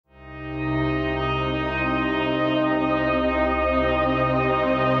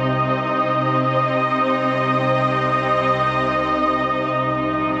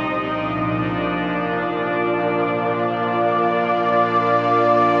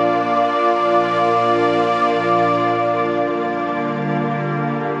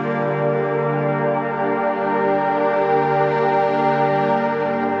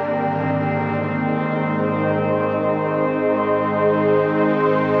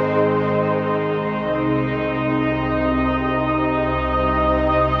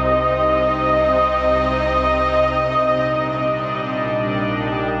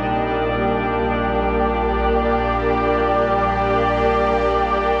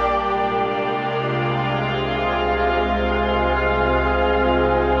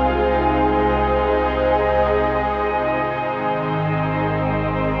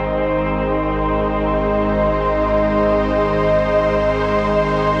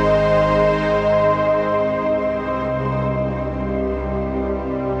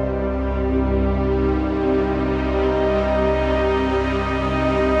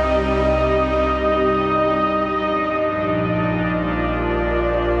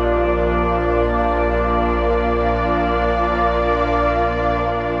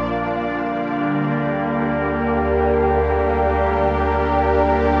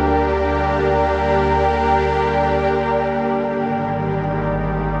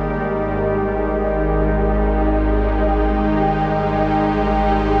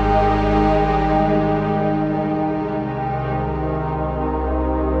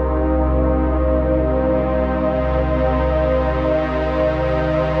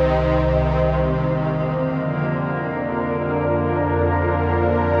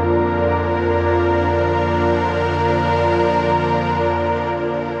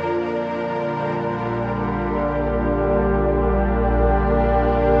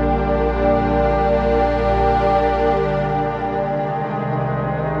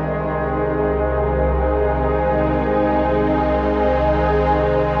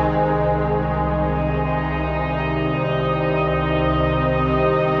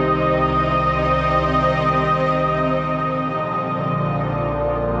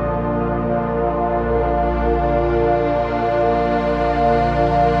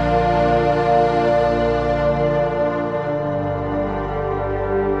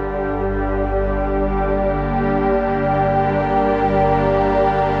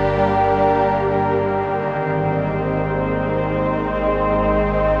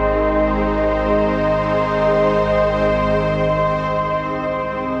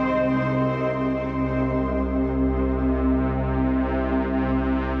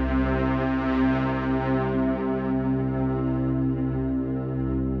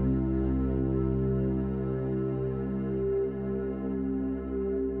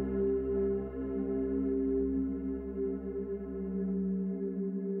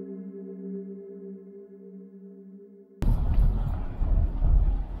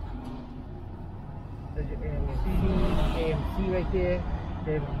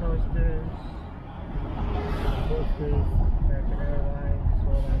David posters, American Airlines,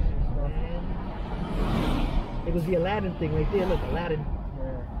 all that stuff. It was the Aladdin thing right there. Look, Aladdin.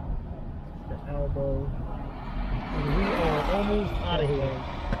 Yeah. The elbow. And we are almost out of here.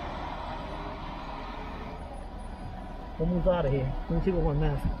 Almost out of here. Let me take off my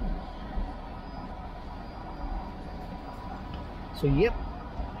mask. So, yep.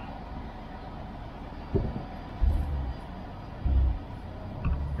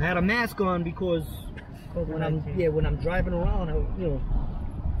 I had a mask on because when I'm driving around, you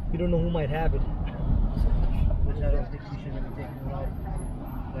don't know who might have it. Which I don't think you should be taking it off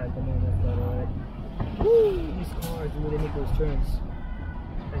at the moment, but alright. Woo! These cars, the way they make those turns.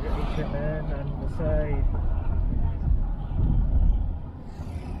 There's your HMN on the side.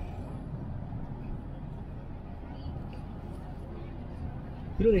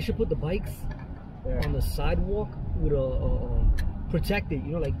 You know, they should put the bikes on the sidewalk with a protected,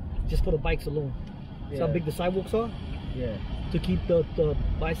 like just for the bikes alone. See how big the sidewalks are? Yeah. To keep the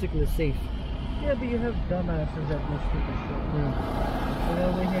bicyclists safe. Yeah, but you have dumbasses that do stupid shit. And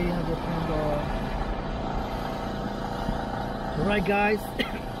over here you have your pinball. Alright guys.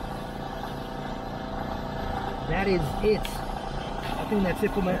 That is it. I think that's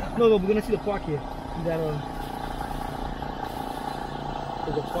it for my... No, we're gonna see the park here. We got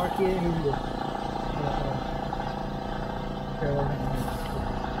there's a park here. Here we go.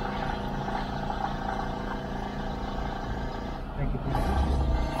 Thank you.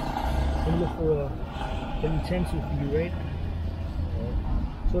 Let me look for an utensil for you, right?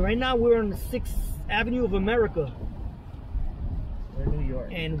 So right now we're on the 6th Avenue of America. We're in New York.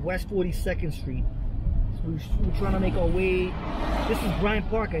 And West 42nd Street. So we're trying to make our way. This is Bryant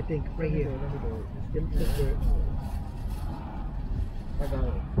Park, I think, right here. Let me do it. Just do it. I got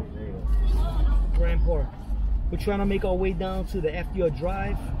it. There you go. Bryant Park. We're trying to make our way down to the FDR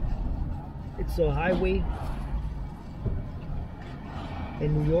Drive. It's a highway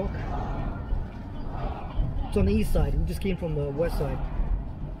in New York. It's on the east side. We just came from the west side.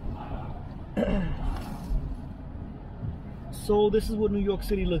 So this is what New York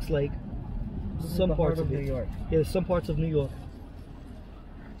City looks like. Some parts of New York. Yeah, some parts of New York.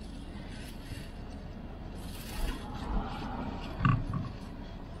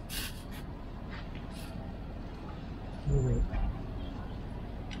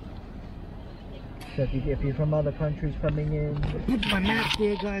 So if you're from other countries coming in, Put my map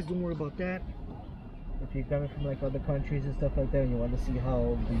there, guys. Don't worry about that. if you're coming from like other countries and stuff like that, and you want to see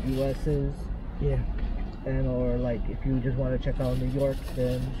how the U.S. is, Yeah. and or like if you just want to check out New York,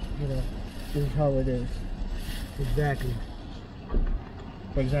 then this is how it is. Exactly.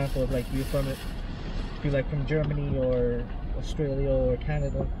 For example, if like you're from it, if you're like from Germany or Australia or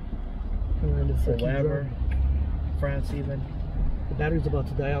Canada or wherever, France even. The battery's about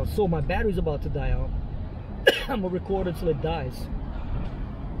to die out. So my battery's about to die out. I'm gonna record until it dies.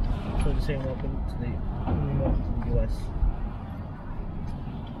 So just saying welcome to the U.S.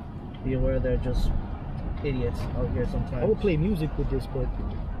 Be aware they're just idiots out here sometimes. I would play music with this, but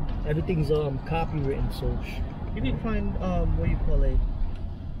everything's copywritten, so You can find what you call a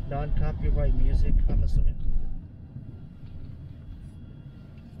non-copyright music, I'm assuming.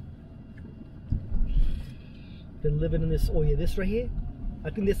 been living in this. Oh yeah, this right here. I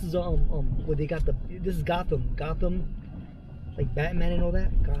think this is where they got this is Gotham, like Batman and all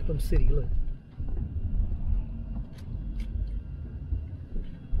that. Gotham City. Look.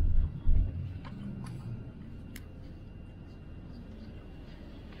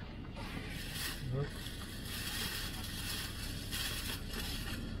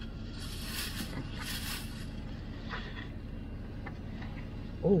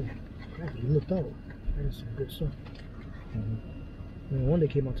 Oh, crap, you looked out. That is some good stuff. No wonder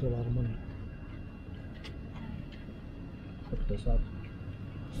they came out to a lot of money. Look this up.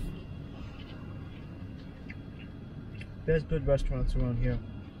 There's good restaurants around here.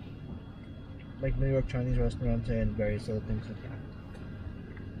 Like New York Chinese restaurants and various other things like that.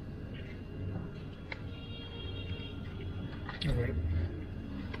 Alright.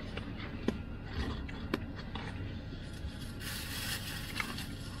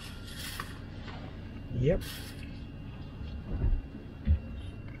 Yep.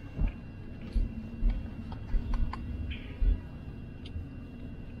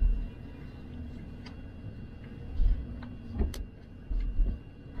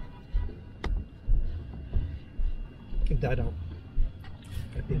 It died out.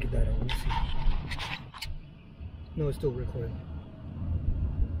 I think it died out. Let me see. No, it's still recording.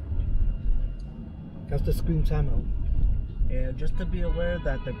 That's the screen timeout. And just to be aware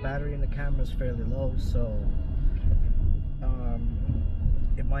that the battery in the camera is fairly low, so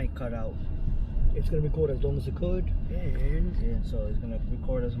might cut out. It's gonna record as long as it could, and yeah, so it's gonna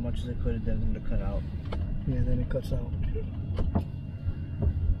record as much as it could, then it's gonna cut out. Yeah, then it cuts out.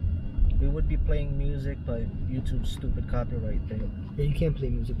 We would be playing music, but YouTube's stupid copyright thing. Yeah, you can't play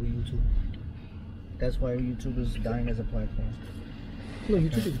music with YouTube. That's why YouTube is dying as a platform. No,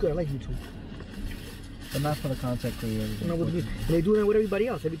 YouTube is good. I like YouTube. But not for the content creators. No, and they do that with everybody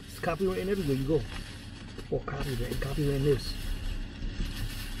else. It's copyrighting everywhere you go. Or copyrighting this.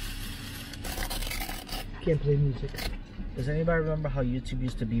 Can't play music. Does anybody remember how YouTube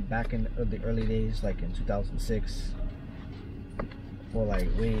used to be back in the early days, like in 2006? Or like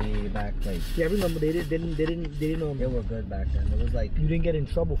way back, like yeah, I remember they didn't. They were good back then. It was like you didn't get in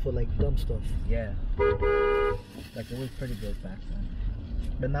trouble for like dumb stuff. Yeah, like it was pretty good back then.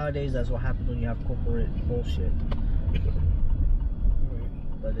 But nowadays, that's what happens when you have corporate bullshit.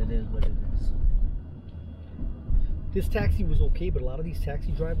 But it is what it is. This taxi was okay, but a lot of these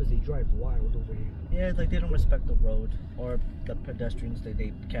taxi drivers, they drive wild over here. Yeah, it's like they don't respect the road or the pedestrians that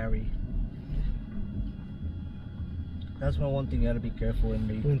they carry. That's one thing you gotta be careful in.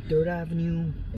 On 3rd Avenue.